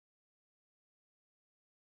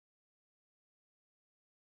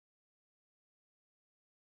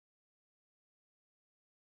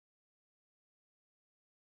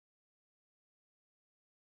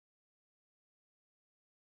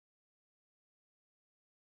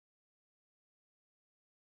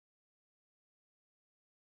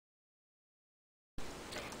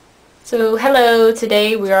So hello,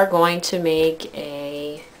 today we are going to make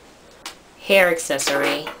a hair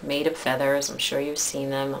accessory made of feathers. I'm sure you've seen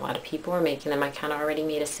them. A lot of people are making them. I kind of already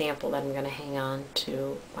made a sample that I'm going to hang on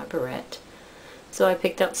to my barrette. So I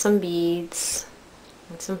picked up some beads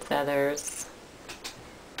and some feathers.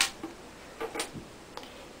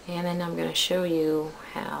 And then I'm going to show you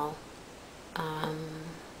how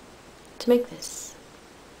to make this.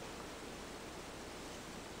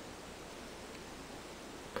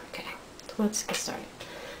 Okay, so let's get started.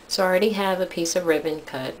 So I already have a piece of ribbon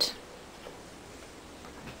cut,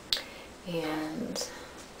 and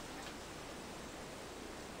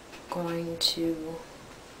I'm going to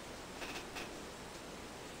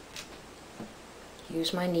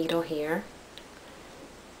use my needle here.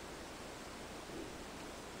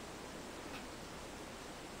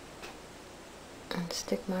 And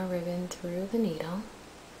stick my ribbon through the needle.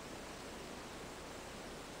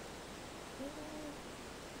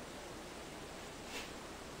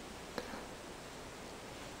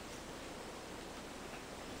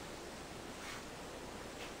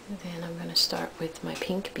 And then I'm going to start with my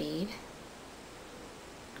pink bead.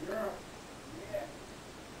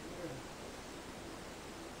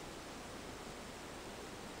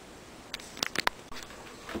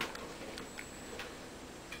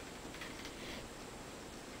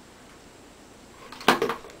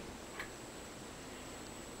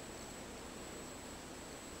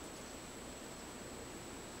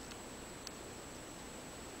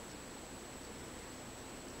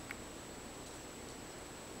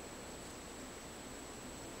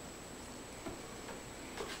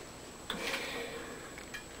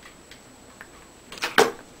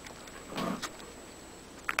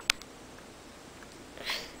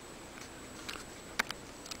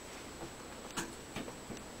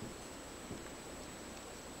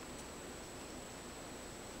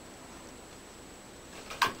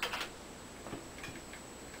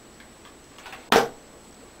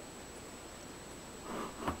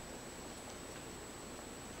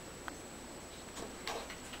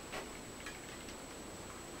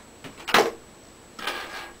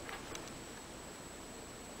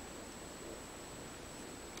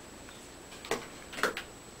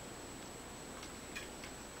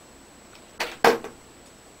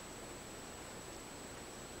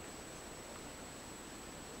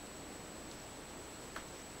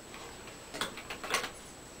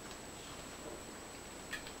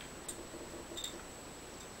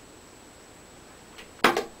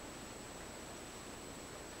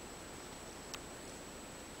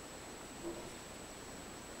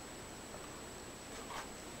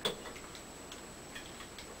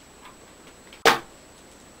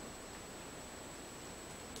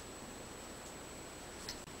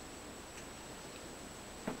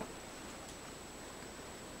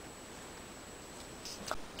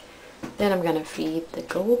 Then I'm going to feed the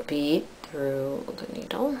gold bead through the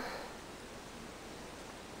needle.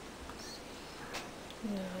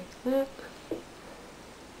 Like that.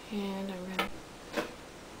 And I'm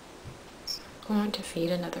going to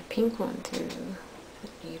feed another pink one through the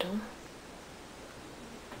needle.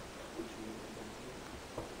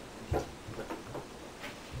 Like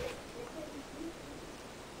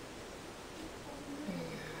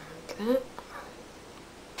that.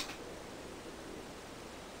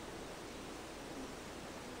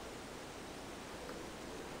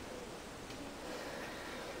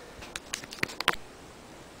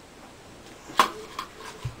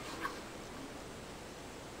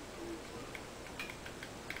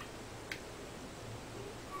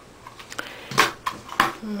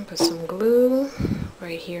 I'm going to put some glue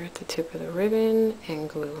right here at the tip of the ribbon and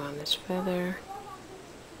glue on this feather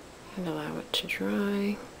and allow it to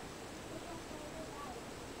dry.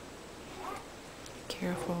 Be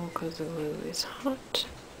careful because the glue is hot.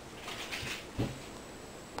 And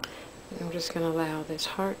I'm just going to allow this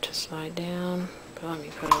heart to slide down, but let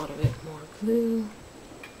me put a little bit more glue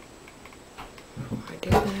before I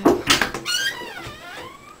do that.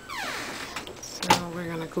 So we're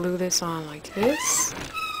going to glue this on like this.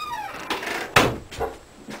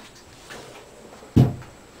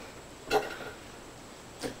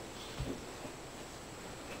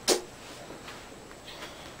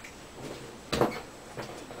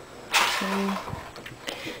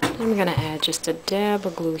 I'm going to add just a dab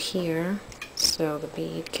of glue here so the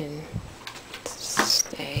bead can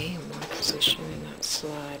stay in one position and not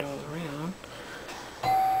slide all around.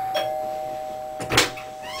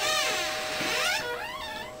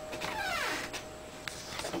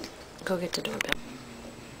 Go get the doorbell.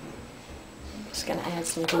 I'm just going to add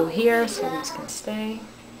some glue here so this can stay.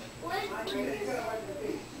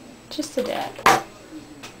 Just a dab.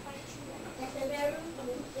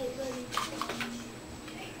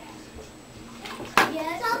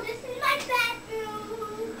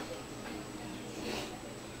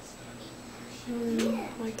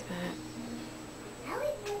 Like that.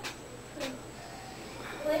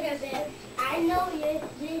 Wait a minute. I know this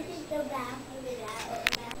is the bathroom.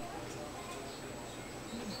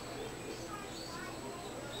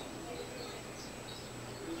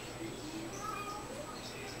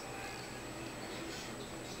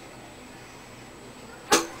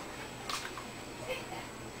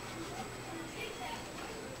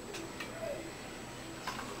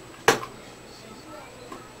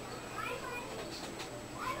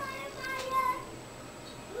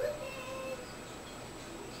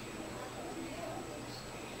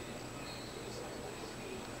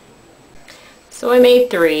 So I made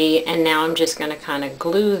 3, and now I'm just going to kind of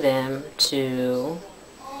glue them to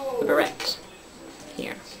the barrette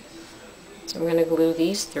here. So I'm going to glue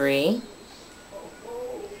these 3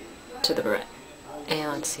 to the barrette,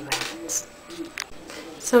 and let's see what happens.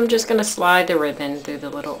 So I'm just going to slide the ribbon through the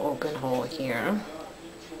little open hole here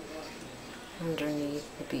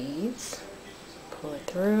underneath the beads. Pull it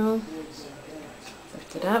through,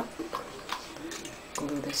 lift it up,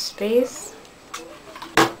 glue the space,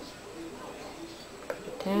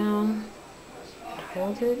 down,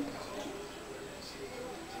 hold it,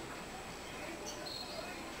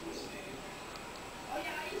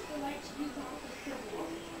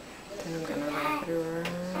 then I'm going to wrap it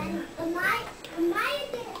around,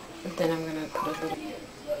 and then I'm going to put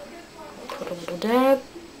a little dab,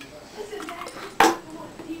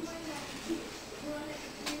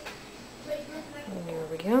 and there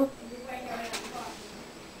we go.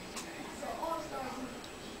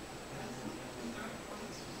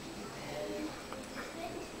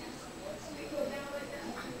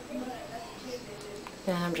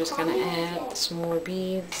 Then I'm just going to add some more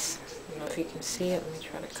beads. I don't know if you can see it. Let me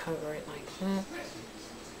try to cover it like that.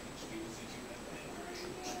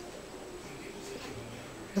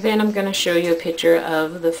 Then I'm going to show you a picture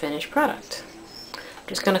of the finished product. I'm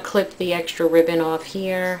just going to clip the extra ribbon off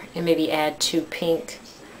here and maybe add 2 pink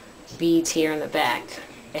beads here in the back.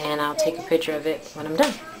 And I'll take a picture of it when I'm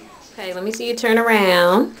done. Okay, let me see you turn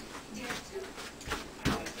around.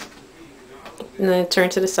 And then turn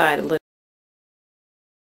to the side a little.